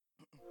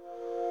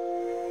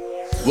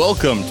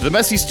Welcome to the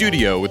Messy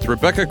Studio with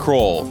Rebecca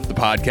Kroll, the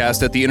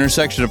podcast at the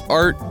intersection of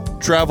art,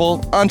 travel,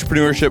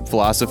 entrepreneurship,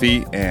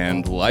 philosophy,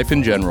 and life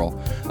in general.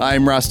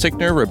 I'm Ross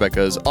Tickner,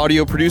 Rebecca's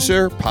audio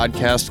producer,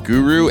 podcast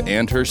guru,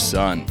 and her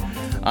son.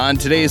 On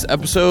today's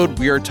episode,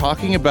 we are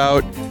talking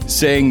about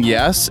saying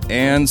yes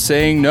and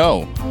saying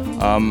no.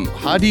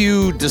 How do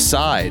you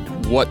decide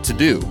what to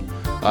do?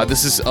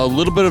 This is a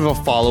little bit of a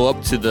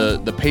follow-up to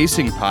the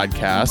pacing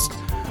podcast.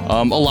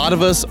 A lot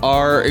of us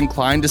are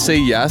inclined to say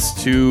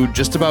yes to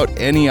just about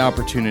any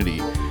opportunity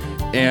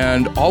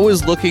and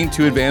always looking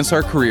to advance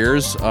our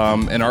careers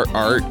and our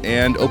art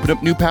and open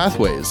up new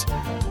pathways.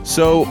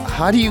 So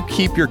how do you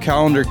keep your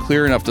calendar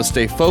clear enough to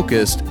stay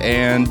focused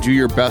and do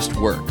your best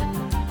work?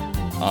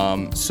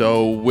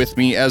 So with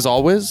me, as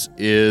always,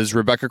 is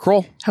Rebecca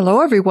Kroll.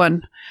 Hello,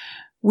 everyone.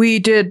 We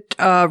did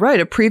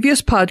a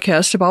previous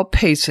podcast about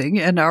pacing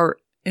and our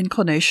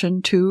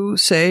inclination to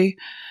say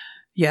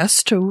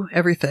yes to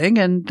everything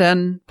and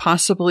then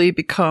possibly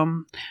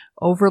become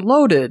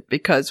overloaded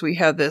because we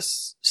have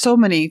so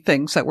many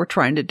things that we're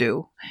trying to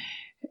do.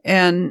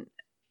 And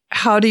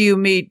how do you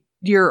meet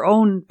your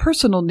own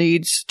personal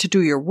needs to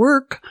do your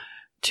work,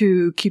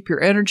 to keep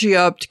your energy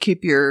up, to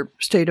keep your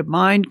state of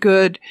mind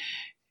good?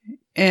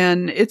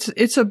 And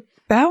it's a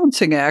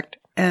balancing act.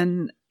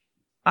 And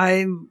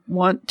I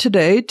want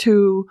today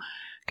to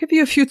give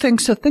you a few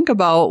things to think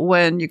about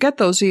when you get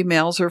those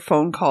emails or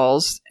phone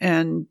calls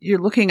and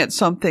you're looking at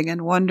something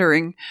and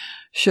wondering,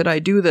 should I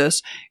do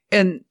this?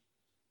 And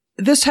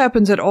this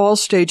happens at all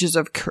stages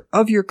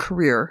of your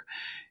career.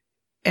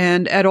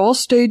 And at all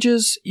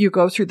stages, you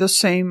go through the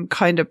same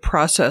kind of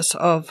process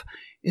of,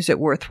 is it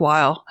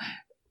worthwhile?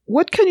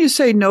 What can you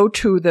say no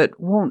to that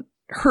won't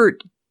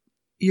hurt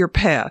your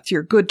path,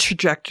 your good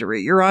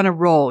trajectory? You're on a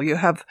roll. You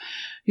have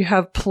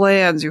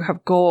plans, you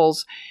have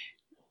goals,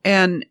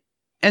 and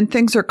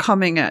things are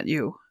coming at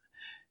you.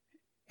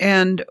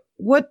 And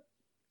what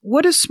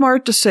is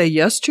smart to say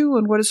yes to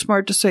and what is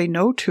smart to say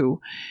no to?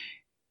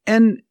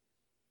 And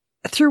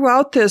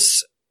throughout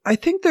this, I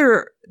think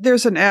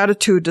there's an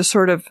attitude to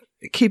sort of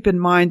keep in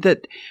mind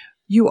that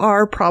you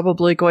are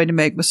probably going to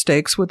make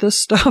mistakes with this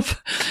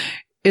stuff.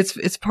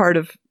 It's part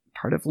of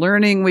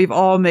learning. We've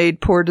all made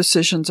poor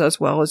decisions as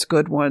well as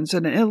good ones.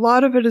 And a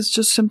lot of it is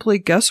just simply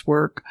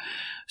guesswork.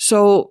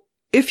 So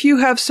if you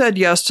have said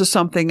yes to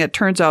something that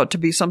turns out to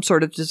be some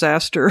sort of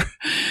disaster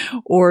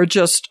or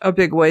just a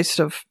big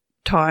waste of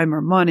time or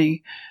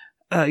money,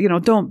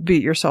 don't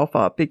beat yourself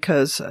up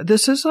because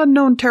this is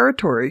unknown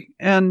territory.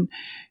 And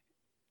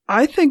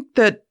I think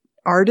that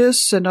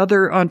artists and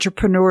other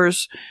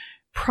entrepreneurs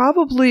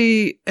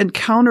probably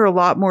encounter a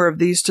lot more of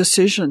these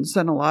decisions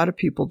than a lot of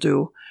people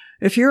do.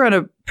 If you're on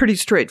a pretty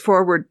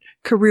straightforward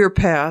career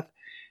path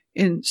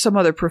in some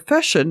other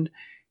profession,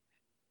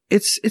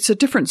 it's a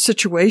different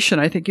situation.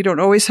 I think you don't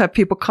always have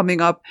people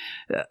coming up,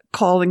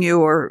 calling you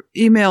or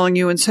emailing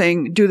you and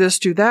saying, do this,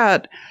 do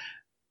that,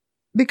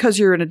 because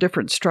you're in a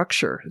different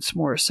structure. It's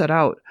more set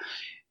out.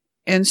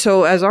 And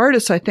so as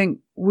artists, I think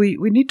we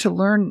need to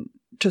learn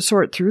to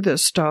sort through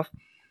this stuff.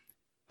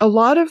 A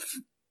lot of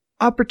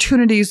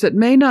opportunities that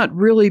may not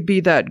really be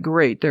that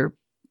great.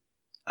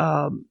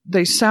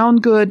 They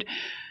sound good,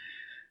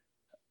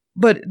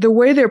 but the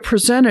way they're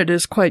presented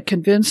is quite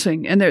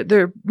convincing, and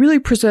they're really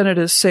presented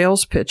as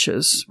sales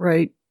pitches,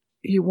 right?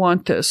 You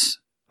want this.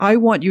 I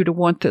want you to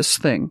want this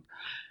thing.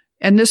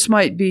 And this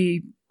might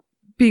be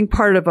being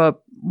part of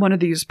one of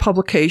these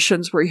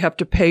publications where you have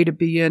to pay to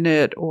be in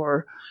it,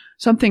 or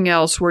something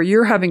else where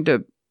you're having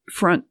to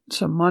front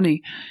some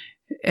money.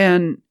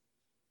 And,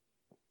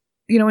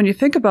 when you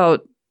think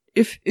about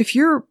if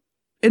you're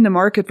in the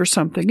market for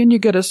something and you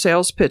get a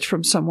sales pitch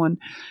from someone,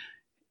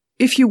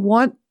 if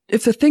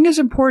the thing is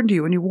important to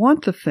you and you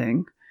want the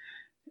thing,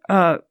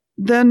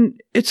 then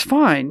it's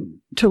fine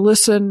to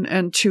listen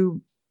and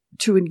to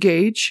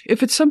engage.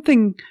 If it's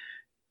something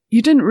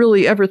you didn't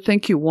really ever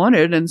think you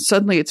wanted and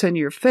suddenly it's in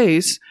your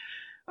face,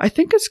 I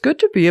think it's good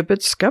to be a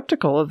bit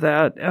skeptical of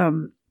that.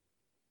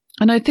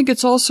 And I think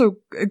it's also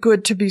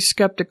good to be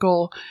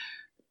skeptical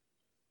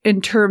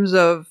in terms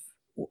of,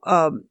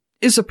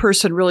 is a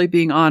person really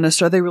being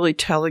honest? Are they really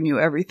telling you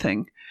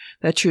everything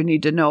that you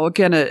need to know?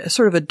 Again, a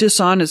sort of a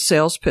dishonest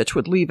sales pitch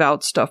would leave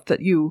out stuff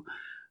that you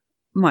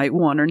might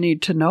want or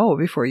need to know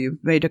before you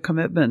made a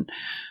commitment.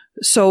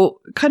 So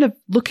kind of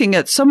looking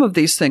at some of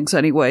these things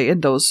anyway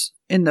in those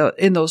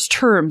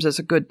terms is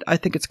I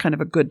think it's kind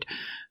of a good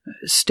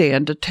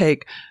stand to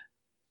take.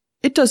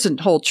 It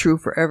doesn't hold true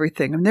for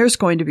everything. I mean, there's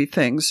going to be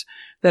things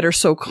that are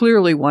so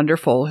clearly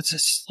wonderful. It's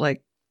just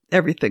like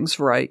everything's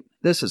right.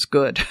 This is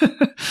good.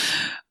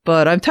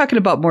 But I'm talking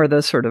about more of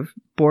the sort of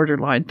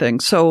borderline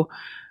things. So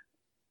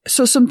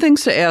some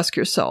things to ask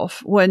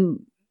yourself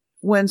when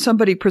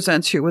somebody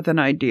presents you with an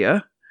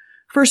idea.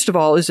 First of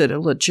all, is it a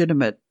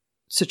legitimate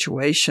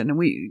situation? And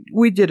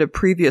we did a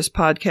previous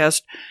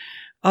podcast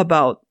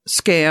about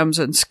scams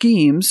and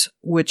schemes,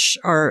 which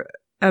are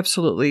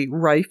absolutely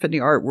rife in the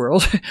art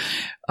world.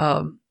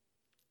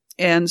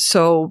 And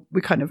so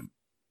we kind of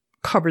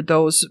covered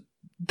those.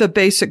 The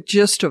basic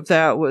gist of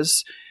that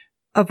was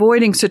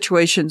avoiding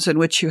situations in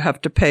which you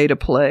have to pay to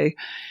play.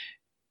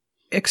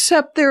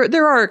 Except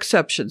there are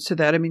exceptions to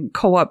that. I mean,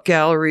 co-op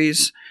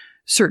galleries,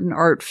 certain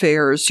art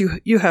fairs,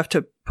 you have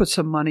to put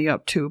some money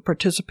up to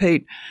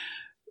participate.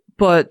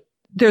 But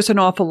there's an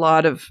awful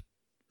lot of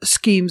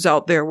schemes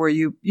out there where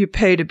you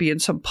pay to be in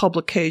some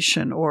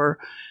publication or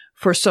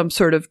for some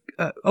sort of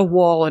a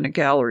wall in a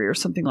gallery or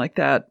something like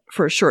that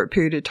for a short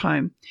period of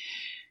time.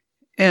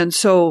 And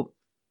so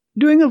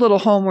doing a little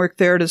homework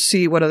there to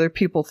see what other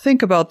people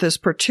think about this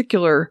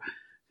particular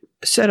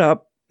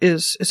setup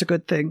is a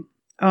good thing.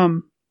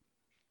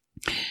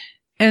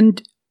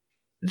 And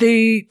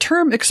the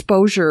term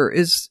exposure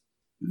is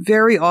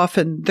very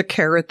often the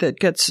carrot that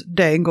gets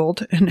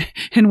dangled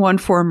in one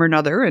form or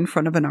another in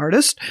front of an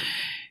artist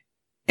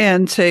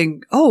and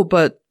saying, oh,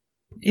 but,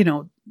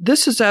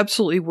 this is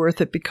absolutely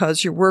worth it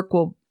because your work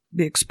will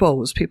be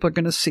exposed. People are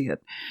going to see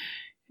it.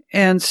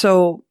 And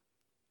so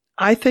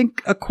I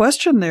think a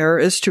question there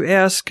is to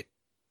ask,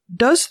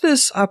 does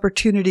this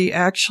opportunity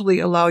actually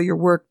allow your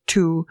work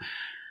to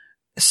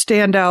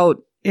stand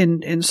out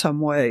in some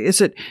way?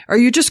 Are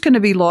you just going to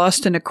be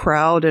lost in a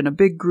crowd in a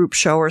big group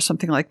show or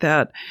something like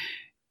that?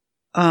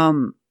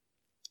 A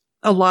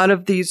lot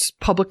of these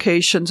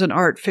publications and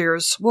art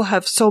fairs will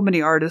have so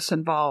many artists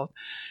involved.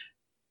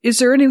 Is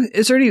there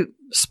any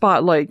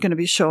spotlight going to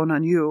be shown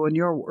on you and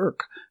your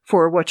work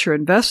for what you're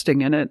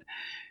investing in it?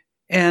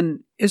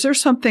 And is there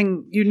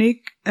something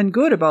unique and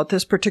good about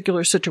this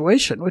particular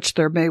situation, which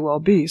there may well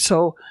be?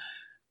 So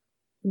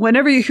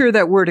whenever you hear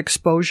that word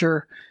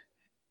exposure,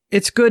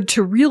 it's good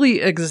to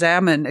really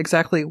examine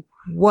exactly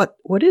what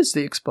is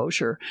the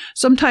exposure.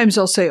 Sometimes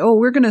they'll say, oh,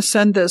 we're going to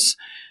send this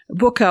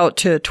book out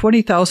to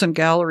 20,000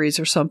 galleries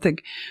or something.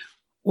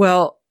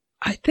 Well,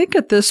 I think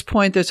at this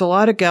point, there's a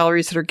lot of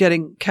galleries that are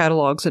getting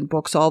catalogs and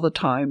books all the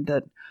time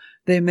that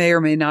they may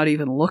or may not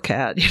even look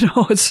at.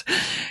 It's,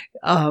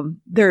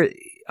 they're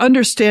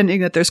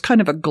understanding that there's kind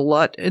of a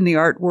glut in the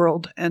art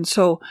world. And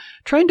so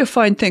trying to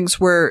find things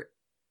where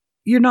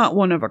you're not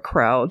one of a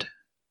crowd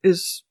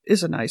is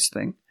a nice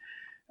thing.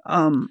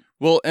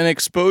 Well, an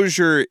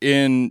exposure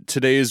in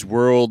today's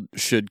world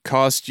should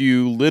cost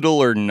you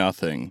little or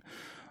nothing.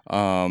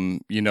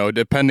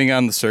 Depending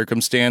on the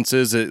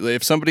circumstances,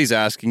 if somebody's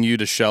asking you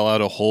to shell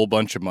out a whole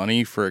bunch of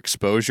money for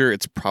exposure,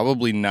 it's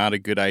probably not a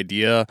good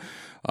idea.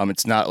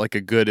 It's not like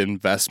a good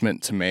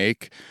investment to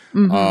make.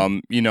 Mm-hmm.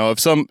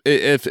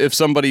 If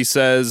somebody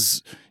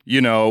says,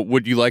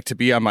 would you like to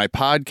be on my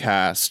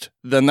podcast?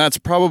 Then that's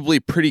probably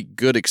pretty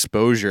good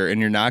exposure and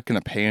you're not going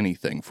to pay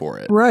anything for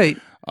it. Right.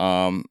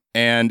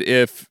 And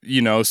if,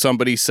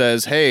 somebody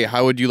says, hey,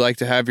 how would you like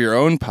to have your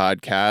own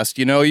podcast?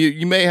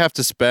 You may have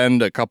to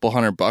spend a couple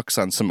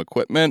 $100 on some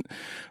equipment,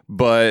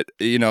 but,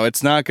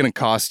 it's not going to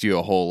cost you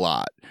a whole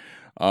lot.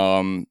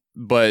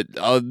 But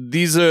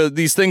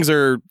these things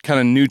are kind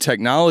of new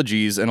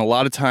technologies. And a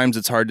lot of times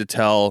it's hard to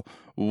tell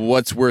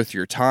what's worth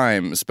your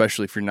time,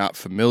 especially if you're not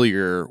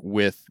familiar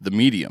with the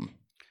medium.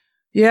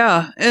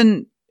 Yeah.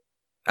 And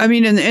I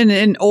mean,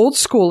 in old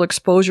school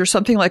exposure,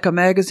 something like a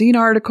magazine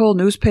article,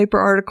 newspaper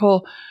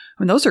article,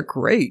 I mean, those are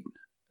great.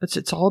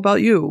 It's all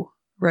about you,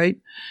 right?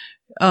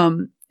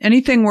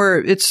 Anything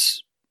where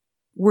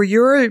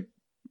you're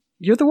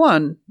the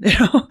one,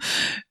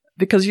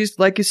 because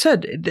like you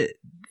said,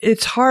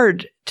 it's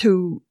hard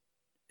to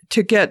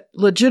get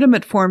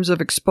legitimate forms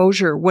of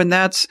exposure when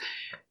that's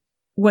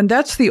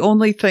the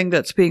only thing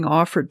that's being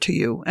offered to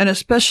you, and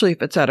especially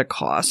if it's at a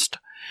cost.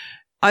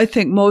 I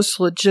think most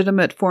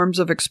legitimate forms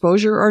of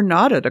exposure are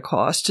not at a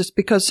cost. Just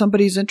because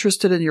somebody's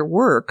interested in your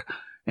work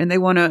and they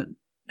want to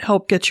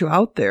help get you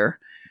out there,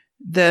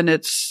 then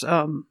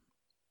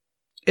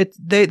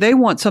they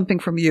want something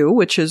from you,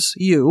 which is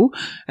you,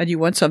 and you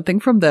want something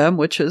from them,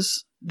 which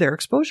is their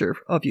exposure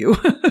of you.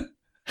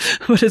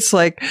 But it's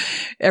like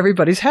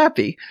everybody's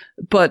happy.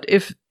 But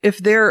if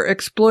they're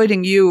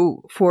exploiting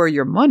you for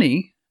your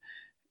money,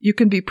 you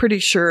can be pretty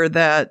sure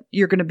that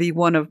you're going to be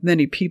one of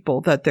many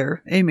people that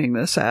they're aiming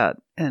this at.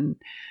 And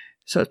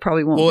so it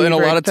probably won't be very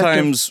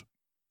effective.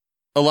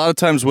 A lot of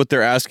times what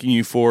they're asking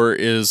you for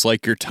is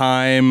like your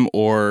time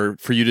or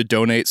for you to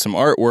donate some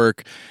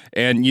artwork.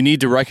 And you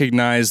need to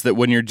recognize that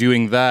when you're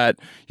doing that,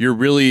 you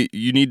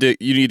need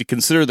to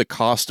consider the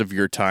cost of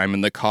your time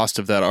and the cost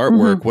of that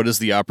artwork. Mm-hmm. What is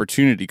the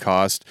opportunity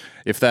cost?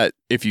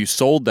 If you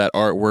sold that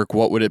artwork,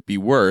 what would it be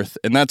worth?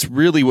 And that's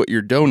really what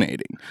you're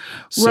donating.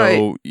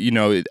 So,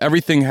 right.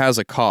 Everything has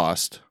a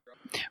cost.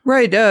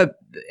 Right.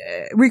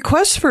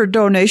 Requests for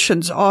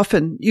donations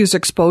often use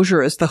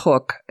exposure as the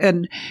hook.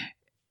 And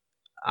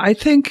I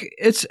think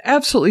it's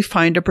absolutely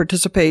fine to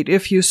participate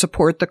if you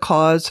support the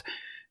cause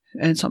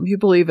and something you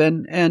believe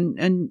in,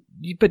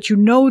 but you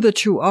know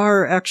that you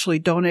are actually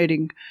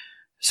donating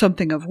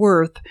something of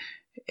worth,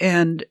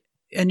 and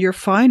you're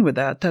fine with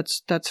that.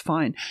 That's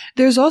fine.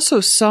 There's also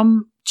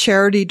some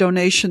charity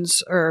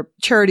donations or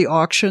charity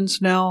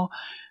auctions now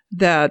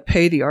that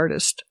pay the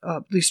artist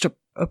at least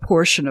a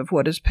portion of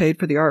what is paid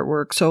for the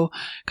artwork. So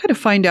kind of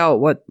find out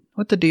what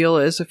the deal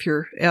is if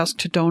you're asked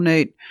to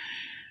donate.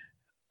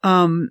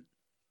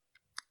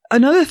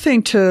 Another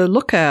thing to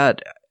look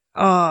at,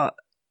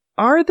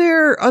 are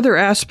there other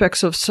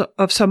aspects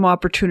of some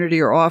opportunity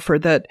or offer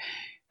that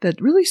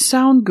really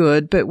sound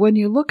good, but when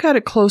you look at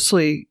it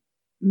closely,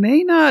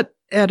 may not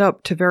add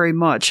up to very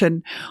much?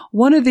 And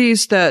one of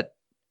these that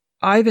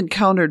I've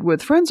encountered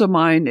with friends of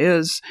mine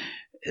is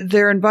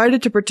they're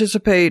invited to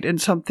participate in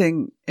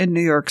something in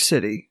New York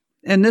City.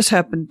 And this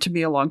happened to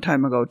me a long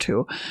time ago,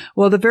 too.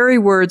 Well, the very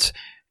words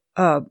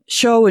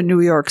show in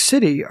New York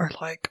City are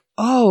like,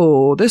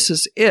 oh, this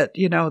is it.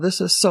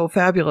 This is so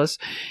fabulous.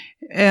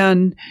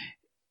 And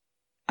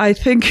I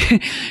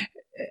think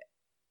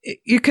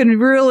you can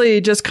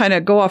really just kind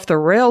of go off the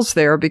rails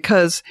there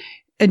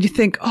and you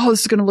think, oh,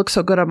 this is going to look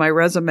so good on my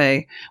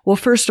resume. Well,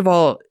 first of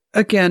all,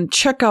 again,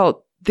 check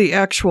out the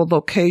actual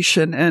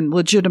location and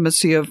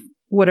legitimacy of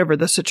whatever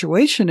the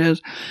situation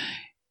is.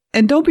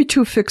 And don't be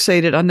too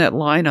fixated on that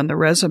line on the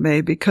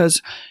resume,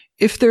 because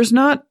if there's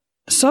not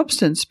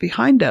substance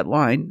behind that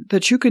line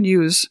that you can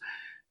use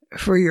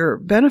for your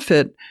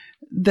benefit,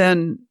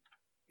 then,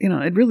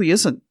 it really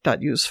isn't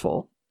that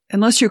useful.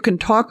 Unless you can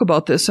talk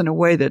about this in a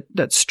way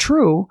that's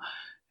true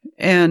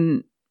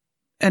and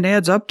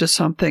adds up to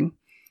something.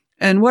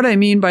 And what I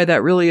mean by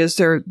that really is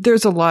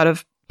there's a lot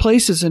of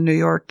places in New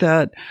York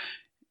that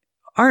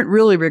aren't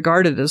really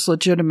regarded as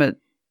legitimate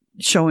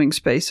showing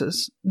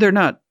spaces. They're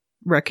not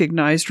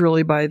recognized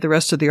really by the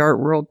rest of the art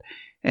world.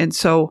 And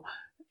so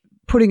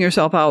putting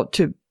yourself out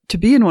to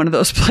be in one of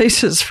those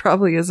places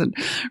probably isn't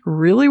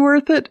really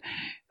worth it.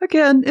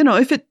 Again,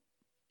 if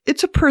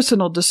it's a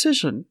personal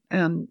decision,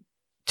 and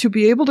to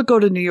be able to go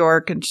to New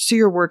York and see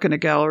your work in a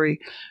gallery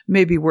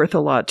may be worth a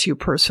lot to you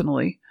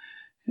personally.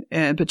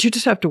 But you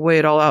just have to weigh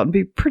it all out and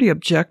be pretty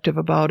objective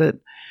about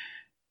it.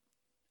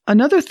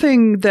 Another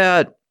thing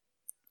that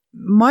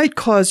might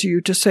cause you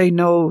to say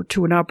no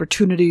to an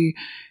opportunity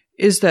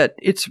is that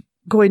it's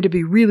going to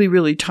be really,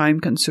 really time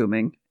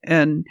consuming.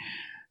 And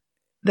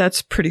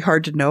that's pretty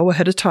hard to know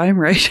ahead of time,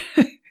 right?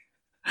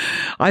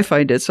 I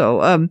find it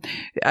so.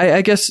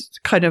 I guess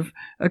kind of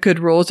a good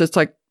rule is it's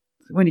like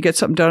when you get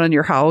something done in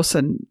your house,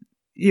 and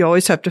you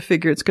always have to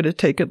figure it's going to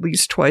take at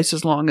least twice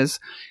as long as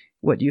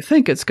what you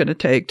think it's going to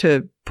take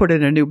to put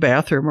in a new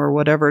bathroom or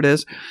whatever it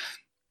is.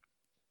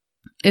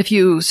 If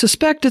you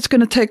suspect it's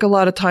going to take a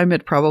lot of time,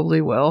 it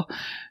probably will.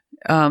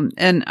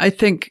 And I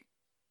think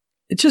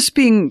just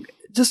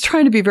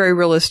trying to be very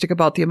realistic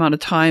about the amount of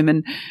time,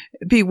 and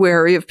be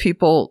wary of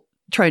people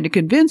trying to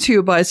convince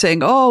you by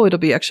saying, oh, it'll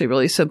be actually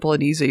really simple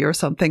and easy or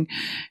something.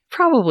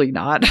 Probably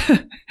not.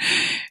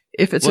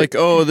 If it's like,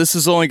 this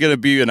is only going to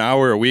be an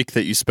hour a week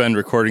that you spend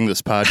recording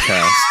this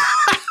podcast.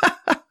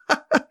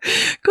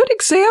 Good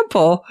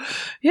example.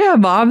 Yeah,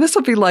 Mom, this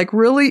will be like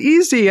really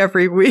easy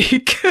every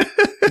week. You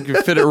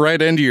can fit it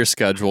right into your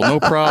schedule. No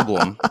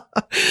problem.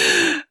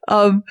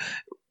 And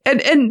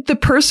the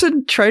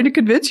person trying to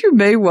convince you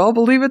may well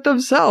believe it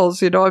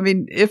themselves.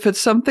 If it's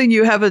something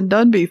you haven't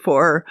done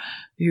before,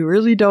 you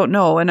really don't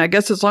know. And I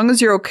guess as long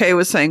as you're okay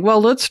with saying,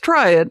 well, let's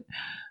try it.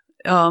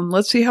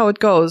 Let's see how it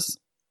goes.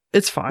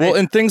 It's fine. Well,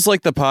 and things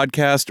like the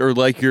podcast, or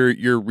like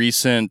your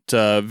recent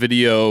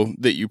video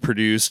that you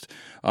produced,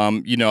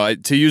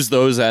 to use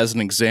those as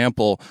an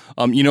example,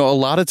 a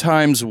lot of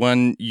times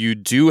when you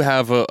do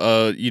have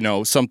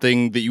a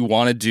something that you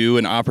want to do,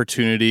 an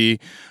opportunity,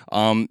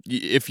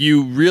 if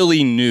you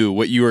really knew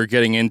what you were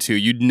getting into,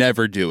 you'd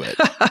never do it.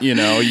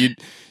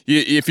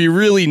 If you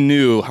really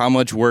knew how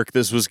much work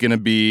this was going to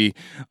be,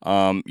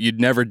 you'd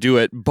never do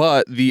it.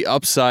 But the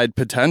upside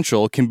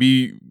potential can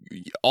be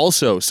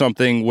also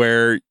something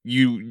where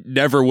you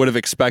never would have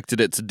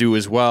expected it to do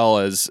as well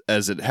as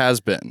it has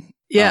been.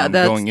 Yeah,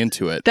 going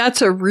into it.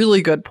 That's a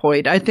really good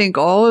point. I think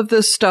all of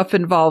this stuff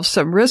involves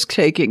some risk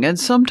taking, and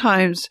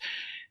sometimes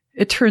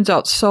it turns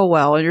out so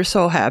well and you're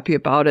so happy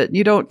about it. And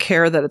you don't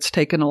care that it's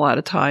taken a lot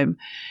of time.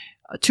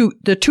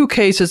 The two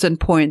cases in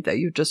point that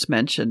you just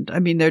mentioned,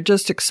 they're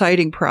just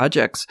exciting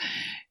projects,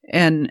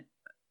 and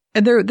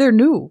they're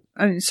new.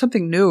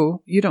 Something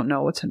new. You don't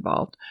know what's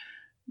involved.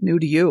 New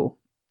to you.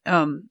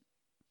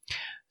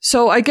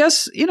 So I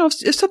guess,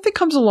 if something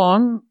comes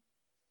along,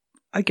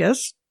 I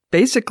guess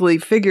basically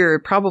figure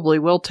it probably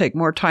will take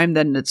more time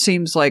than it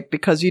seems like,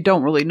 because you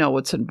don't really know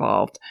what's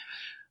involved.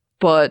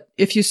 But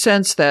if you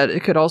sense that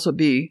it could also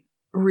be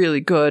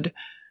really good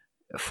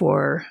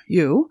for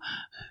you,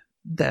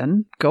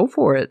 then go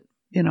for it,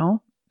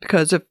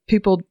 because if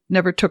people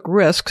never took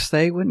risks,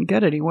 they wouldn't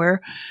get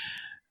anywhere.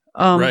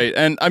 Right.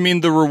 And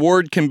the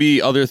reward can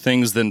be other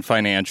things than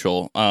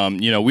financial.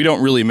 We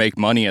don't really make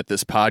money at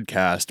this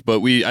podcast,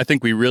 but I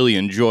think we really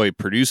enjoy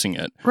producing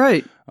it.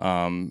 Right.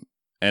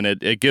 And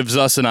it gives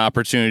us an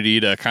opportunity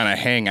to kind of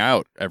hang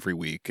out every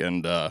week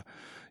and,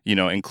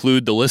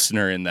 include the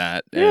listener in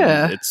that. And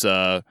yeah. It's,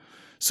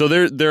 so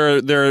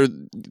there are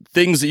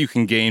things that you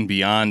can gain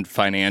beyond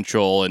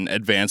financial and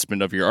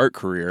advancement of your art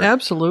career.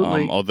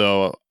 Absolutely.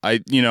 Although I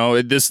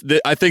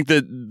think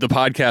that the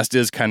podcast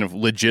is kind of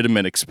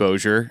legitimate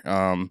exposure.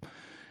 And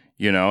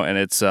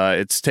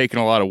it's taken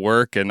a lot of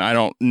work, and I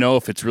don't know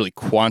if it's really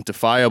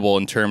quantifiable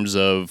in terms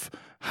of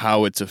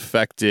how it's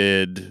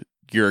affected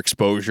your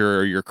exposure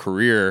or your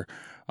career.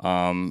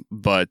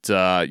 But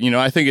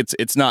I think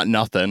it's not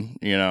nothing,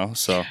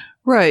 so.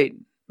 Right.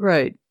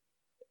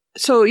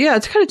 So yeah,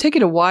 it's kind of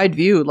taking a wide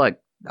view, like,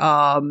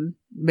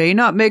 may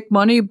not make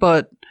money,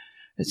 but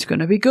it's going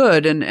to be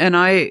good. And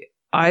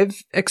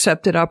I've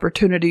accepted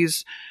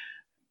opportunities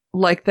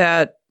like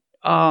that,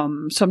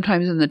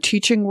 sometimes in the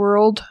teaching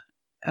world,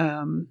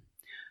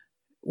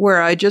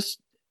 where I just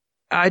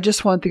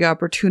want the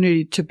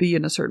opportunity to be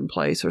in a certain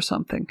place or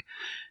something.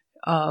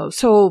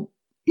 So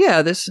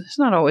yeah, this is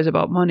not always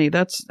about money.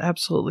 That's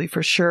absolutely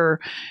for sure.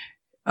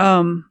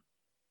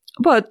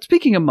 But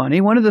speaking of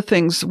money, one of the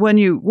things when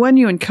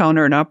you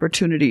encounter an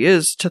opportunity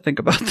is to think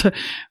about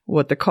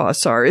what the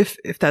costs are, if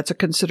that's a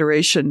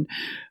consideration.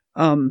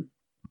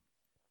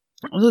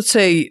 Let's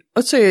say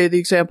the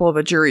example of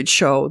a juried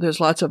show.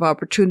 There's lots of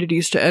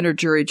opportunities to enter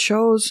juried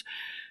shows.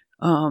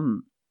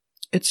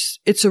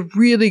 It's a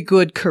really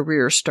good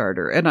career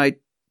starter, and I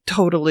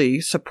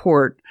totally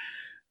support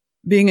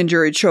being in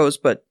juried shows,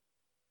 but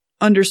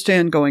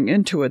understand going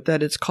into it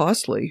that it's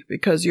costly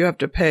because you have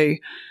to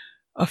pay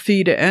a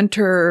fee to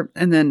enter,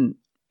 and then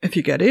if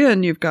you get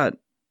in, you've got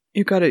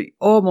to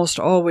almost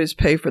always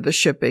pay for the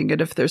shipping,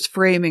 and if there's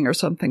framing or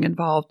something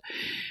involved.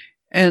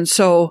 And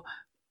so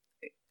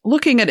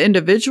looking at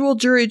individual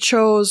juried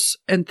shows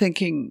and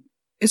thinking,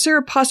 is there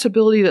a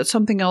possibility that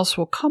something else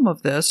will come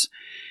of this?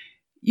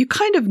 You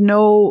kind of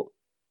know.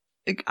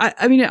 I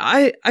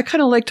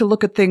kind of like to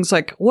look at things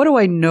like, what do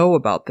I know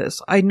about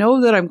this? I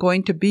know that I'm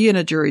going to be in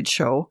a juried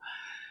show.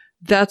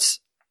 That's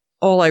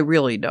all I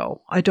really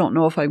know. I don't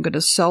know if I'm going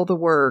to sell the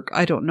work.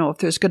 I don't know if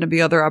there's going to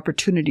be other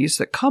opportunities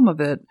that come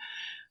of it.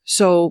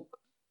 So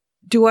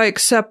do I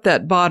accept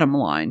that bottom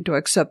line? Do I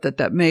accept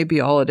that may be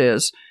all it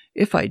is?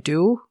 If I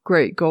do,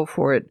 great, go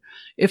for it.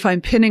 If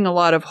I'm pinning a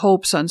lot of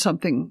hopes on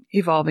something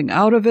evolving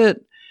out of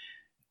it,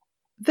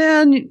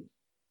 then,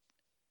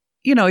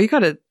 you got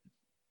to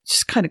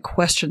just kind of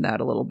question that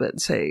a little bit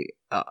and say,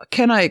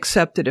 can I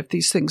accept it if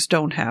these things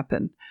don't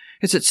happen?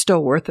 Is it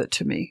still worth it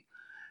to me?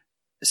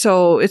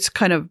 So it's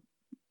kind of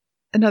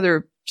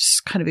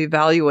just kind of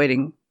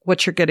evaluating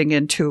what you're getting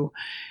into.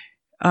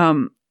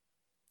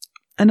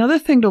 Another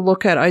thing to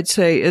look at, I'd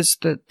say, is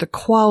the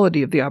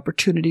quality of the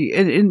opportunity.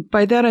 And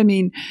by that, I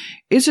mean,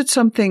 is it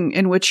something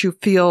in which you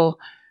feel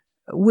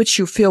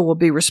will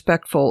be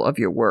respectful of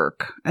your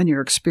work and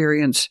your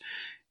experience?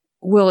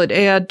 Will it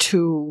add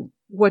to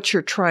what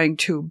you're trying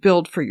to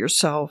build for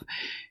yourself?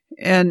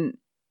 And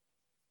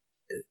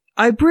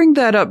I bring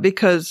that up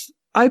because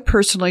I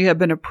personally have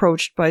been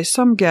approached by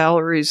some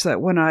galleries that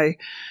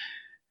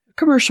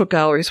commercial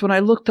galleries, when I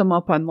looked them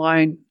up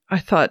online, I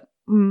thought,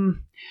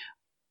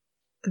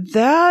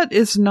 that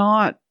is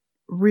not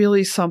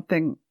really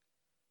something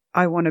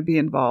I want to be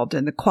involved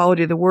in. The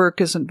quality of the work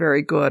isn't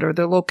very good, or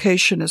the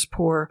location is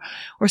poor,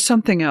 or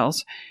something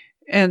else.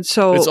 And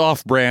so it's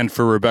off-brand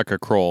for Rebecca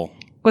Kroll.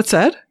 What's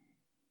that?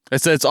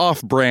 It's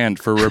off-brand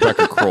for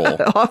Rebecca Kroll.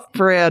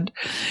 Off-brand.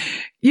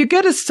 You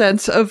get a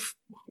sense of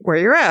where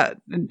you're at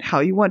and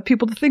how you want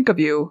people to think of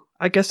you.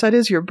 I guess that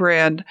is your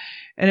brand.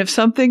 And if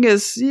something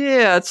is,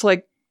 it's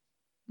like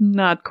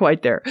not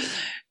quite there,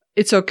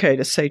 it's okay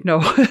to say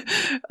no.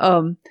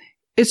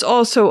 It's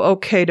also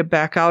okay to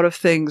back out of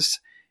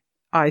things.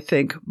 I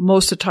think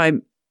most of the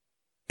time,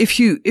 if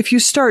you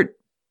start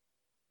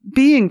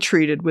being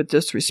treated with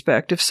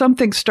disrespect, if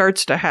something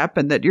starts to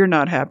happen that you're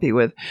not happy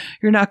with,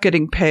 you're not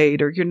getting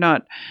paid, or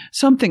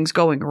something's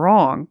going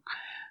wrong,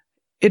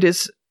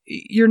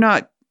 you're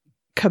not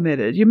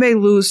committed. You may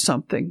lose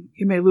something.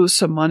 You may lose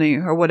some money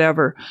or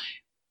whatever.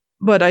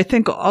 But I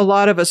think a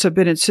lot of us have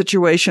been in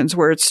situations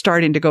where it's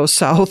starting to go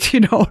south.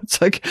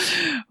 It's like,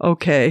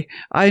 okay,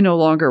 I no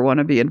longer want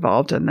to be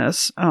involved in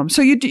this.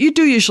 So you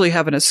do usually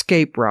have an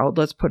escape route.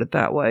 Let's put it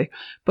that way.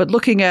 But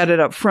looking at it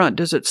up front,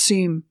 does it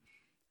seem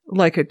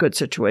like a good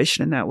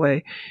situation in that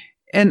way?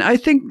 And I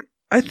think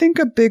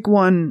a big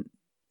one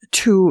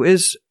too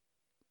is,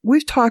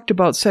 we've talked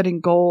about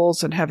setting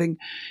goals and having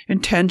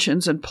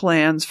intentions and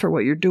plans for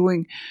what you're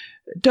doing.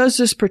 Does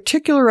this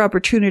particular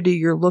opportunity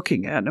you're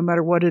looking at, no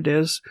matter what it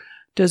is,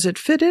 does it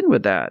fit in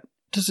with that?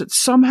 Does it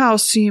somehow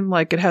seem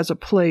like it has a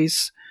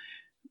place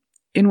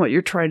in what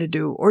you're trying to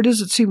do? Or does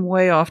it seem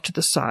way off to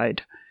the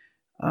side?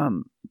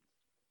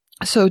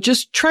 So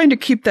just trying to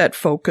keep that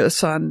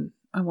focus on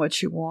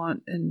what you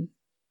want and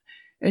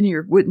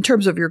in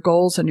terms of your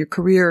goals and your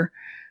career.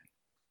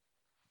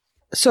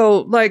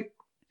 So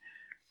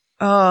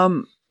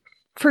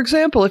for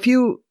example,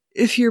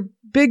 if your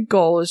big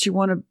goal is you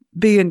want to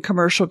be in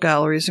commercial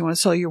galleries, you want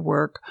to sell your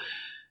work,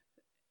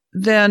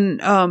 then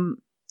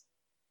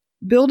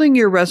building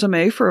your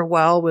resume for a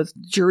while with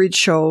juried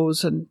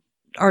shows and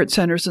art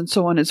centers and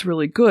so on is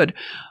really good.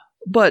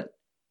 But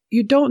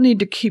you don't need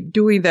to keep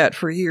doing that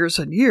for years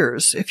and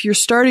years. If you're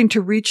starting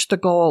to reach the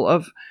goal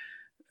of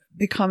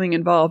becoming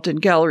involved in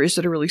galleries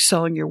that are really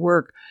selling your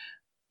work,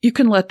 you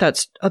can let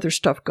that other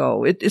stuff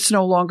go. It's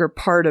no longer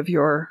part of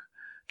your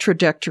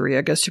trajectory,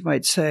 I guess you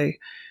might say.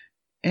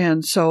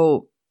 And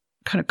so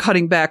kind of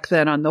cutting back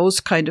then on those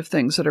kind of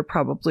things that are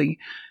probably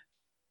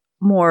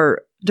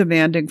more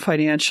demanding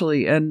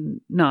financially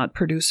and not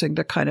producing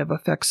the kind of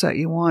effects that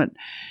you want.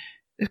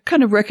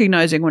 Kind of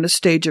recognizing when a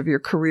stage of your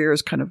career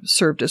has kind of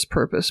served its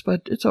purpose,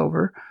 but it's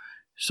over.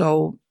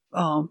 So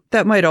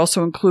that might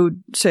also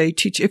include, say,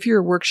 if you're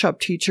a workshop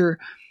teacher,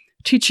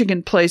 teaching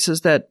in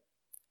places that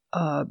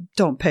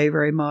don't pay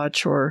very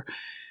much, or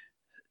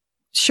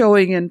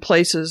showing in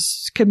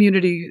places,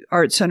 community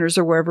art centers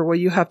or wherever, where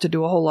you have to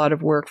do a whole lot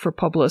of work for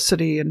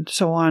publicity and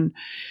so on.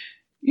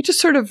 You just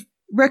sort of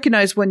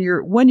recognize when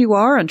you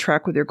are on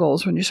track with your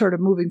goals, when you're sort of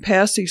moving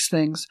past these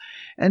things.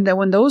 And then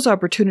when those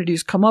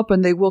opportunities come up,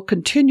 and they will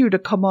continue to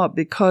come up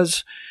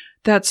because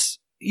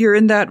you're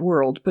in that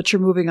world, but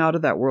you're moving out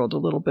of that world a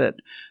little bit.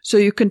 So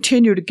you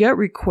continue to get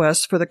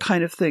requests for the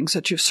kind of things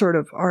that you sort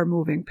of are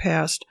moving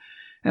past.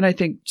 And I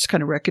think just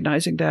kind of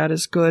recognizing that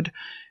is good.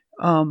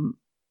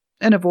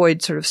 And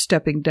avoid sort of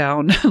stepping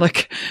down,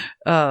 like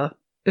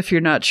if you're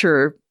not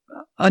sure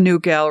a new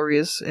gallery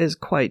is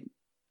quite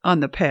on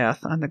the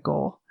path, on the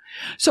goal.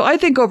 So I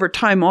think over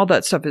time, all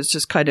that stuff is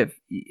just kind of,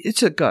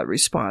 it's a gut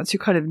response. You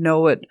kind of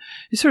know it.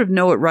 You sort of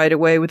know it right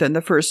away within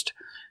the first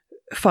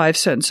 5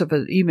 cents of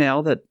an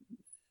email that,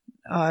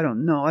 I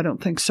don't know, I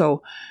don't think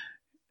so.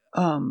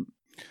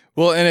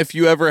 Well, and if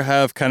you ever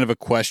have kind of a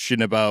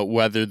question about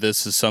whether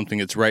this is something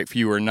that's right for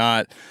you or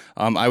not,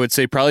 I would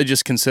say probably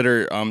just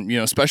consider,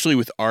 especially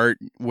with art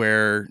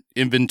where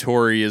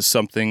inventory is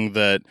something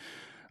that,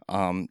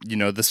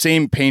 the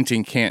same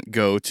painting can't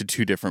go to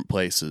 2 different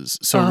places.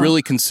 So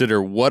really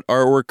consider, what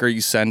artwork are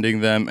you sending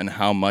them and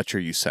how much are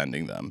you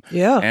sending them?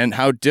 Yeah. And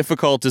how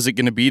difficult is it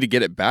going to be to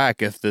get it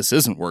back if this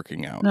isn't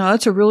working out? No,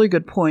 that's a really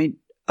good point.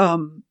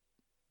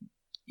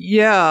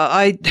 Yeah,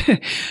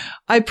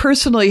 I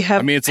personally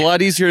have. I mean, it's a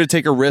lot easier to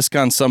take a risk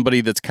on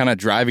somebody that's kind of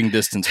driving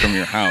distance from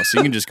your house.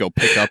 You can just go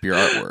pick up your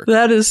artwork.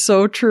 That is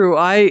so true.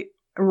 I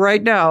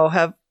right now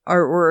have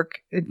artwork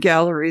in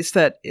galleries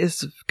that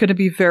is going to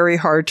be very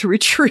hard to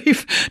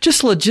retrieve,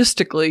 just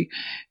logistically.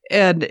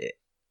 And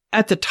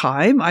at the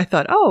time, I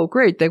thought, oh,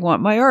 great, they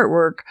want my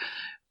artwork,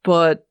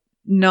 but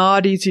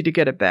not easy to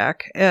get it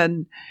back.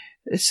 And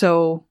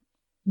so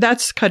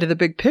that's kind of the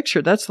big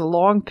picture. That's the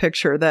long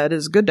picture. That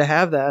is good to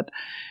have that.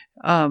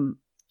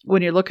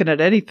 When you're looking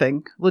at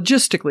anything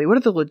logistically, what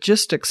are the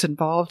logistics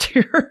involved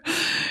here?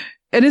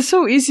 And it's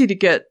so easy to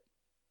get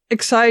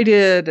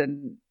excited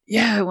and,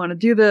 yeah, I want to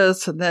do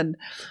this, and then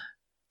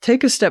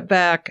take a step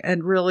back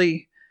and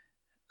really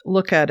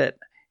look at it.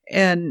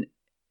 And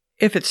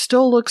if it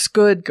still looks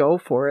good, go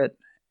for it,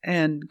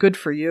 and good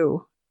for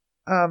you.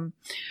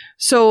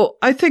 So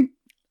I think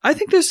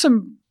there's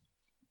some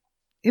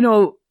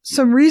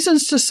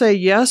reasons to say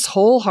yes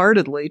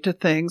wholeheartedly to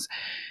things.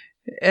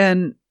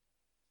 And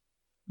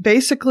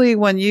basically,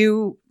 when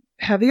you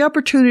have the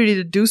opportunity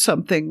to do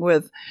something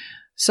with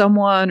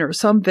someone or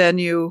some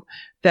venue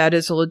that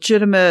is a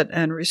legitimate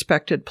and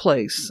respected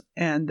place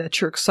and that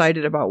you're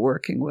excited about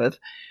working with,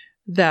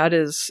 that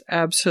is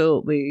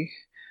absolutely,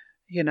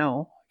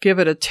 give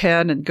it a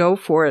 10 and go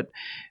for it.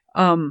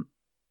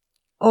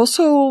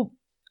 Also,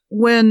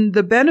 when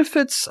the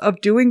benefits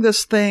of doing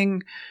this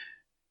thing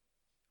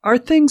are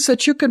things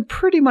that you can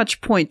pretty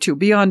much point to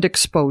beyond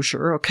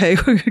exposure, okay?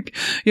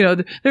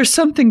 There's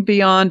something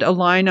beyond a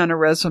line on a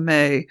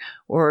resume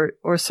or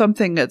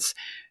something that's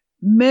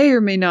may or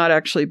may not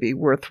actually be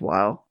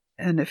worthwhile.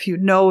 And if you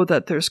know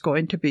that there's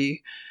going to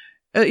be,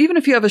 even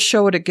if you have a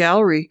show at a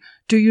gallery,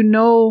 do you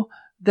know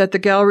that the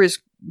gallery is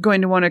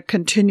going to want to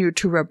continue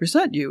to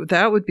represent you?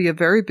 That would be a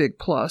very big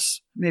plus.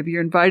 Maybe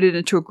you're invited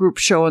into a group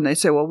show and they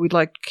say, well, we'd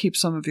like to keep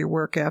some of your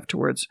work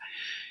afterwards.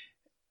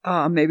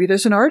 Maybe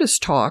there's an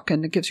artist talk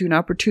and it gives you an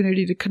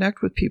opportunity to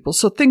connect with people.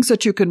 So things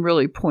that you can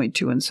really point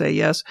to and say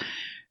yes.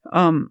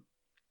 And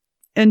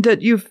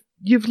that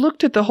you've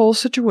looked at the whole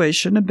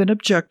situation and been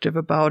objective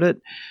about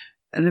it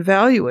and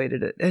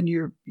evaluated it, and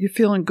you're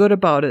feeling good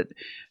about it.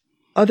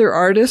 Other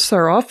artists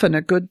are often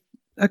a good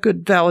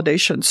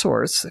validation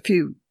source. If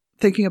you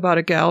thinking about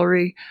a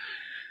gallery,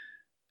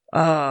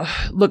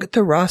 look at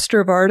the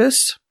roster of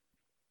artists.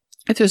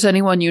 If there's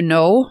anyone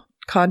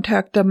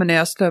contact them and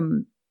ask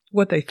them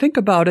what they think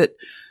about it.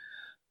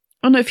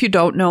 And if you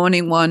don't know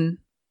anyone,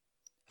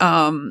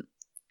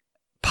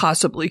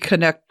 possibly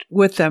connect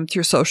with them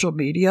through social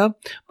media.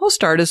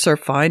 Most artists are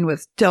fine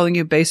with telling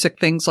you basic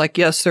things like,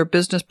 yes, their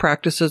business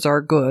practices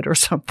are good or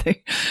something.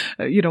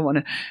 You don't want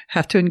to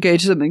have to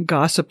engage them in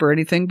gossip or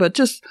anything, but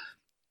just,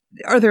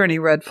 are there any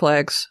red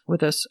flags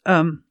with this?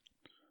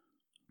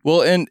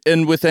 Well,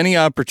 and with any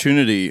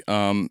opportunity,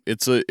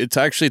 it's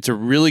a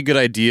really good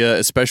idea,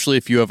 especially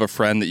if you have a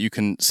friend that you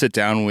can sit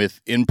down with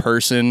in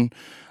person,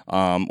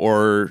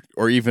 or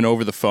even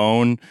over the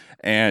phone,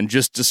 and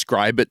just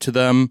describe it to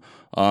them.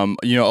 A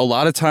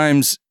lot of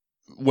times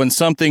when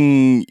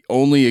something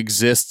only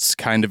exists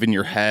kind of in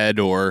your head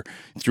or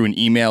through an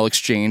email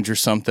exchange or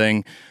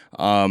something,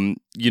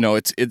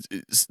 it's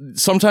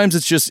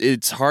sometimes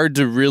it's hard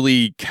to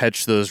really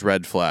catch those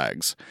red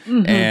flags.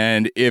 Mm-hmm.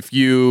 And if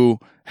you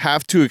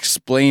have to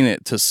explain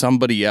it to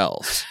somebody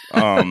else,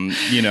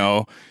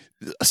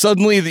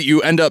 suddenly that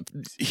you end up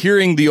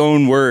hearing the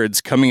own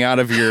words coming out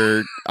of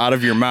your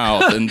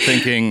mouth and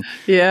thinking,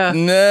 yeah,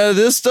 nah,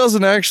 this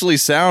doesn't actually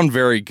sound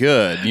very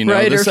good. You know,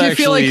 right? this Or if you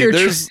feel like you're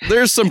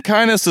there's some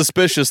kind of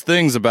suspicious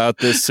things about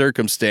this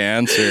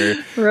circumstance, or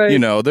right. you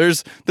know,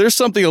 there's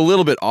something a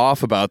little bit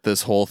off about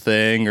this whole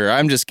thing, or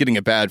I'm just getting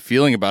a bad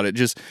feeling about it.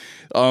 Just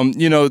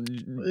you know,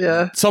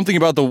 something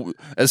about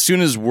as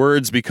soon as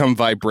words become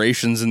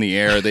vibrations in the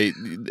air, they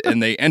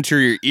enter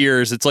your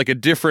ears. It's like a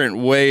different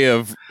way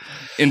of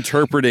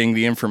interpreting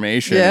the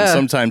information. Yeah. And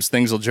sometimes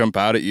things will jump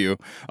out at you.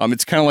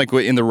 It's kind of like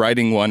in the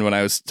writing one when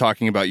I was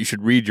talking about you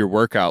should read your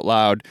work out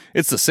loud.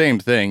 It's the same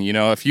thing. You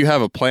know, if you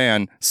have a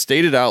plan,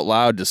 state it out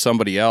loud to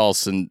somebody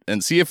else and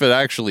see if it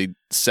actually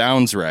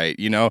sounds right.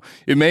 You know,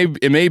 it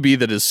may be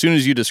that as soon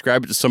as you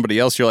describe it to somebody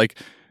else, you're like,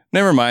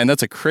 never mind,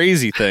 that's a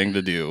crazy thing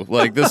to do.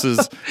 Like, this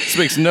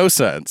makes no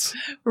sense.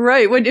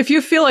 Right. If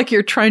you feel like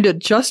you're trying to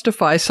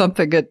justify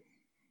something,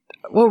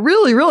 well,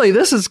 really,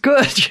 this is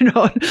good, you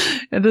know.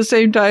 At the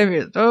same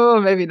time,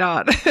 maybe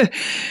not.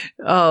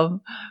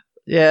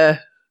 Yeah,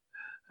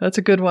 that's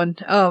a good one.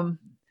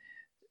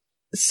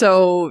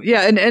 So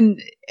yeah,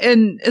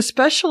 and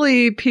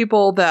especially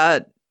people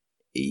that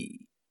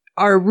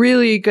are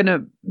really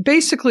gonna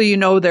basically, you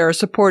know, they're a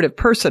supportive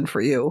person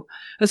for you.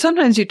 And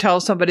sometimes you tell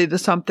somebody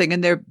something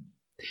and they're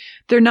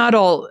not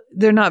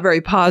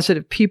very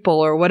positive people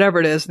or whatever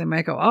it is. They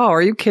might go, "Oh,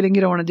 are you kidding?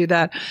 You don't want to do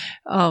that."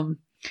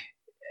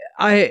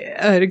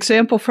 An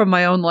example from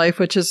my own life,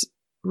 which is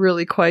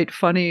really quite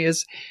funny,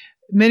 is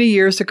many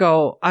years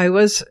ago, I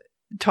was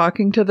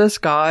talking to this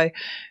guy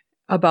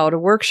about a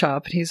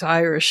workshop, and he's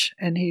Irish,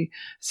 and he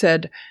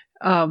said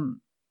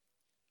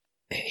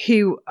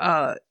he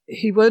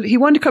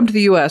wanted to come to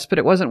the U.S., but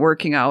it wasn't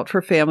working out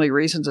for family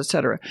reasons,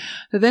 etc.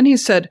 So then he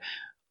said,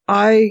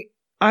 I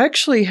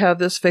actually have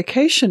this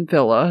vacation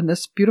villa in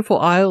this beautiful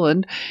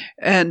island,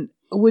 and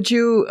would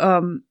you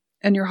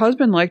and your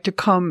husband like to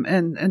come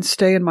and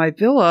stay in my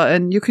villa,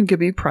 and you can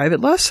give me a private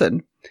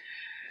lesson?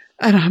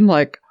 And I'm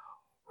like,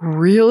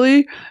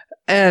 really?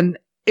 And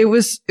it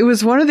was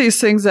one of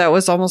these things that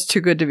was almost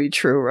too good to be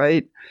true,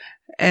 right?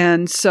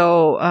 And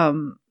so,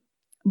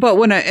 but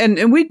when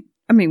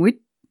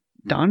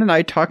Don and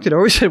I talked it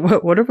over, said,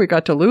 what have we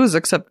got to lose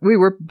except we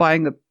were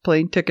buying the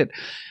plane ticket?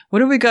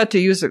 What have we got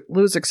to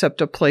lose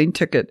except a plane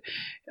ticket?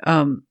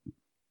 And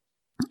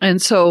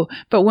so,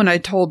 but when I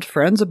told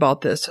friends about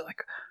this, they're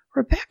like,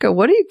 Rebecca,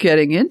 what are you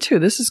getting into?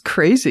 This is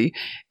crazy.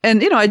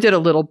 And, you know, I did a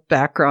little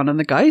background on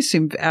the guy. He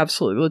seemed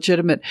absolutely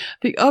legitimate.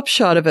 The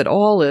upshot of it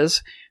all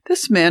is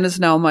this man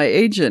is now my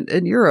agent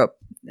in Europe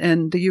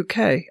and the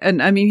UK.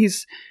 And I mean,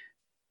 he's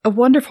a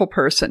wonderful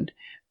person.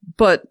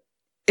 But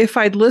if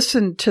I'd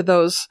listened to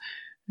those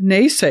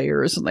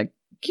naysayers and like,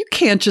 you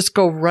can't just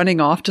go running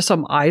off to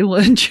some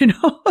island, you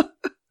know?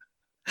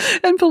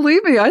 And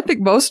believe me, I think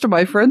most of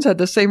my friends had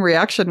the same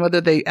reaction,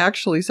 whether they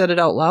actually said it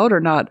out loud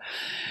or not.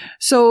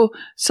 So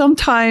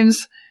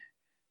sometimes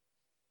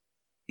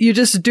you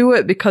just do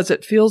it because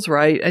it feels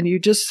right. And you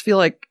just feel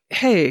like,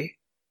 hey,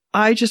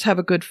 I just have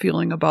a good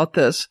feeling about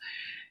this.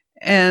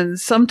 And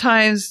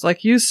sometimes,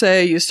 like you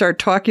say, you start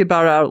talking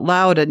about it out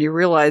loud and you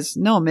realize,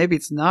 no, maybe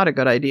it's not a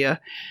good idea.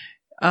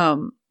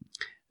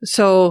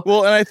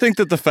 Well, and I think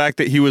that the fact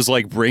that he was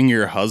like, bring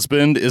your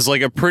husband is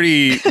like a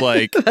pretty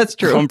like that's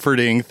true.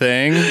 Comforting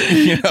thing.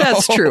 You know?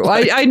 That's true.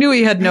 I knew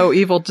he had no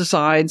evil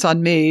designs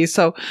on me.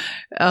 So,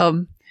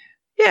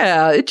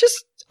 yeah, it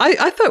just,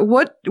 I thought,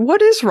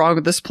 what is wrong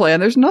with this plan?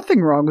 There's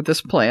nothing wrong with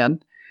this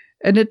plan.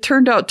 And it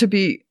turned out to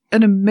be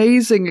an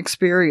amazing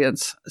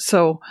experience.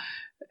 So,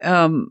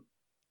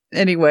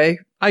 anyway,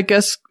 I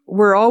guess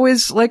we're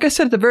always, like I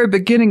said at the very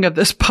beginning of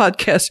this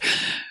podcast,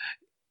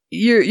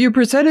 you're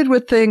presented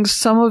with things.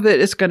 Some of it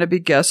is going to be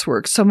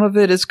guesswork. Some of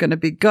it is going to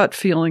be gut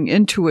feeling,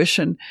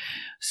 intuition.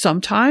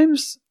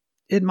 Sometimes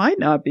it might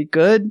not be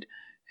good.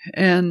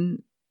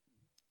 And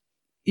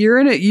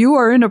you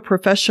are in a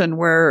profession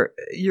where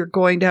you're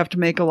going to have to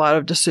make a lot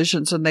of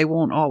decisions and they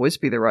won't always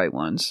be the right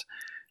ones.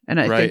 And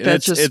I think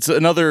that's it's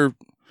another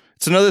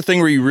thing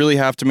where you really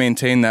have to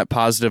maintain that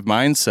positive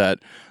mindset.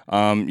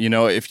 You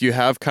know, if you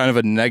have kind of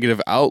a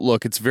negative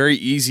outlook, it's very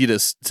easy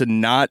to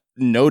not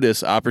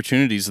notice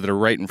opportunities that are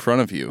right in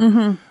front of you.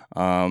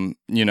 Mm-hmm.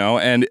 You know,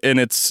 and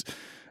it's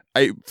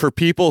for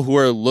people who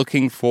are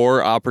looking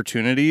for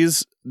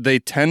opportunities, they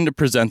tend to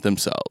present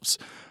themselves.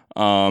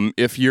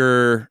 If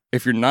you're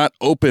not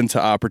open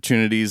to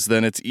opportunities,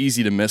 then it's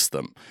easy to miss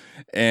them.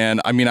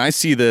 And I mean, I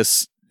see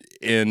this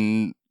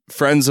in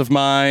friends of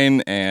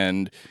mine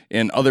and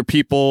in other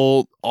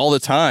people all the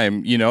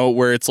time, you know,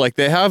 where it's like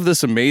they have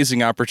this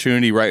amazing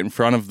opportunity right in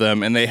front of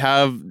them and they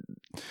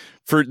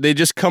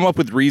just come up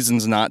with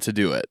reasons not to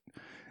do it,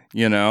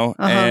 you know?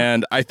 Uh-huh.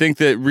 And I think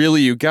that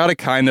really you got to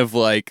kind of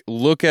like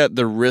look at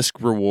the risk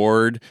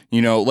reward,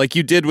 you know, like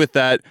you did with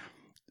that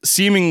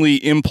seemingly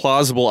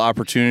implausible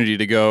opportunity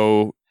to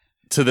go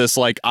to this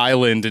like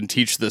island and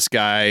teach this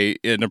guy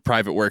in a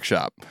private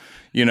workshop.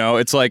 You know,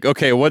 it's like,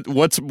 okay, what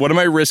am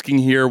I risking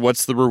here?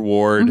 What's the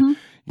reward? Mm-hmm.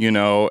 You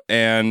know,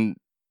 and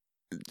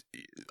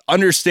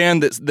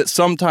understand that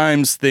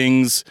sometimes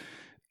things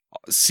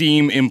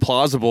seem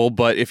implausible,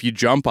 but if you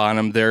jump on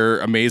them, they're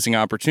amazing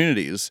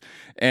opportunities.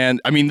 And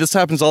I mean, this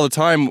happens all the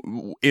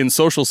time in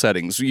social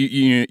settings.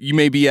 You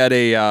may be at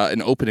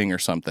an opening or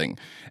something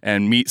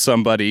and meet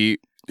somebody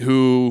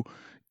who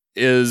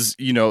is,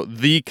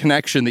 the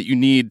connection that you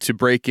need to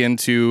break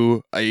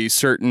into a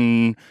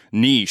certain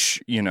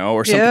niche,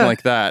 or something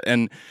like that.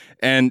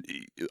 And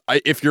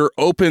if you're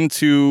open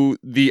to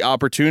the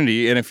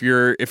opportunity, and if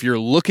you're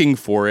looking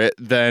for it,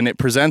 then it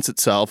presents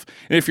itself.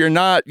 And if you're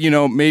not,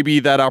 maybe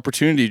that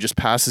opportunity just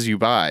passes you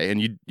by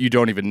and you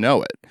don't even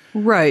know it.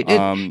 Right.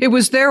 It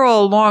was there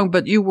all along,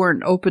 but you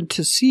weren't open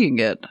to seeing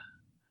it.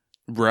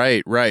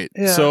 Right. Yeah.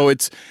 So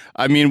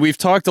we've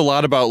talked a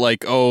lot about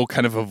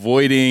kind of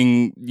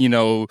avoiding,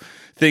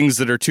 things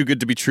that are too good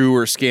to be true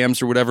or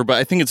scams or whatever. But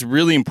I think it's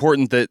really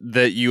important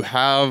that you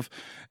have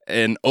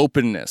an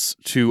openness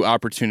to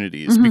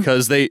opportunities,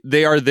 because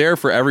they are there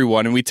for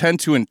everyone. And we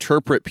tend to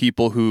interpret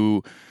people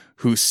who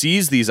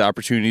sees these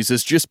opportunities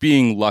as just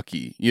being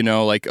lucky,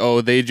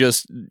 they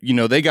just,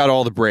 they got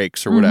all the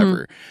breaks or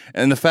whatever.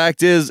 And the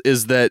fact is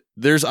that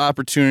there's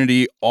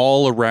opportunity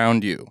all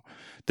around you.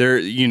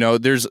 There,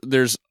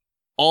 there's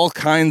all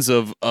kinds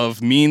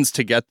of means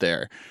to get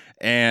there.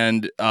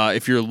 And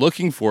if you're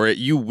looking for it,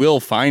 you will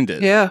find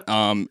it. Yeah.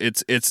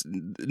 It's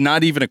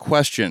not even a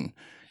question,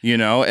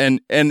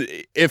 and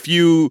if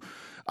you,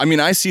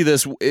 I see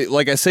this,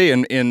 like I say,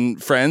 in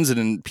friends and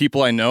in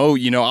people I know,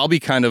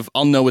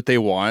 I'll know what they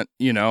want,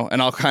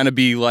 and I'll kind of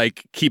be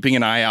like keeping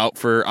an eye out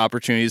for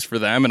opportunities for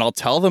them, and I'll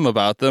tell them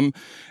about them,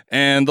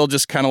 and they'll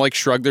just kind of like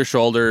shrug their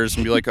shoulders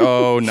and be like,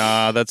 oh,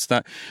 nah, that's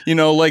not,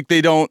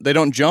 they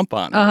don't jump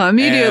on it.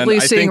 Immediately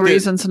seeing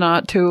reasons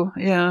not to.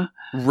 Yeah.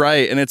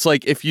 Right. And it's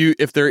like,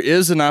 if there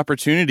is an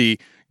opportunity,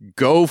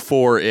 go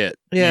for it.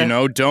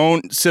 Yeah.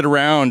 Don't sit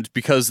around,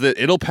 because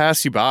it'll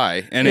pass you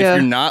by. And if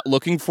you're not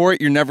looking for it,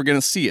 you're never going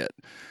to see it.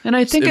 And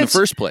I think in the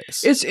first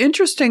place. It's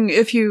interesting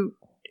if you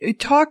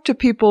talk to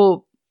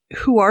people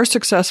who are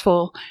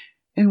successful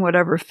in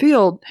whatever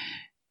field.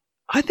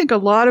 I think a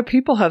lot of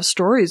people have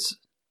stories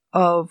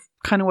of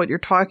kind of what you're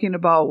talking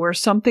about, where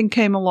something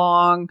came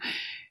along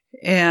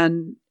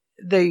and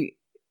they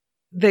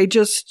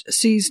just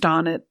seized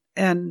on it,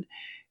 and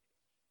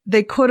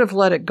they could have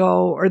let it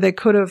go, or they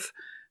could have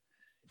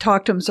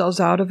talked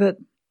themselves out of it.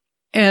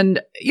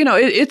 And,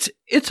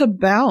 it's a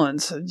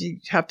balance. You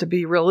have to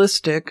be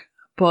realistic,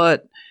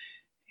 but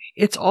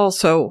it's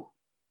also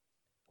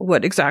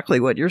exactly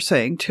what you're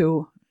saying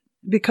too,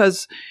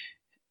 because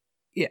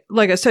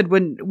like I said,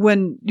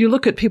 when you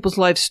look at people's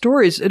life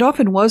stories, it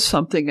often was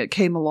something that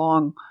came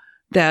along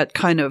that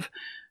kind of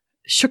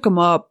shook them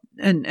up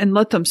and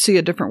let them see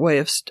a different way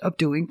of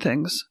doing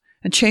things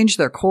and change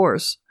their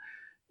course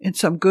in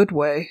some good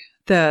way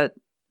that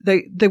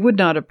they would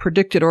not have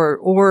predicted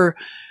or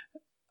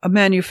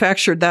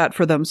manufactured that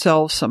for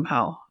themselves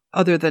somehow,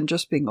 other than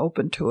just being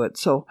open to it.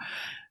 So,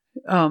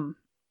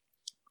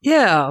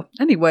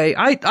 anyway,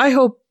 I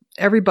hope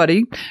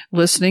everybody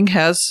listening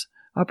has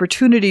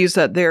opportunities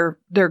that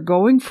they're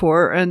going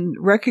for, and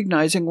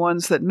recognizing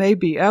ones that may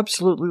be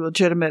absolutely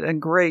legitimate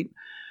and great,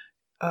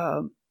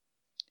 and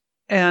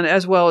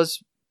as well as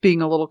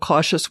being a little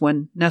cautious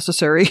when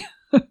necessary,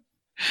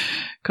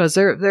 because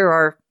there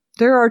are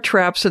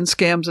traps and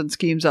scams and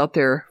schemes out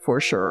there for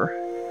sure.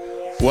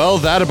 Well,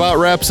 that about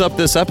wraps up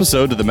this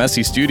episode of The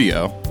Messy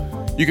Studio.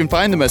 You can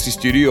find The Messy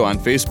Studio on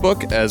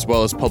Facebook, as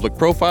well as public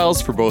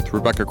profiles for both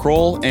Rebecca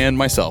Kroll and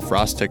myself,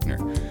 Ross Tickner.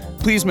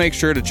 Please make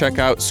sure to check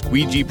out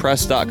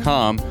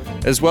squeegeepress.com,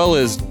 as well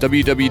as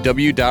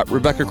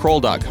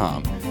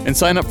www.rebeccakroll.com, and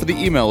sign up for the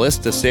email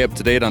list to stay up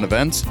to date on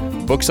events,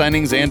 book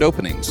signings, and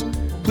openings.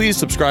 Please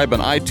subscribe on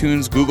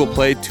iTunes, Google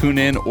Play,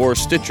 TuneIn, or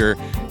Stitcher,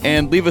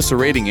 and leave us a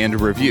rating and a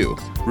review.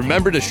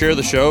 Remember to share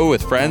the show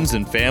with friends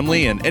and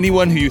family and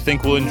anyone who you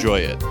think will enjoy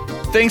it.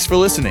 Thanks for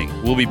listening.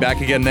 We'll be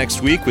back again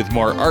next week with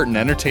more art and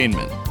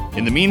entertainment.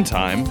 In the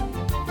meantime,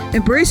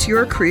 embrace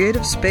your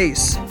creative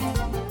space,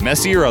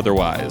 messy or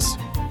otherwise.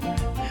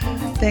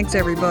 Thanks,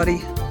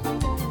 everybody.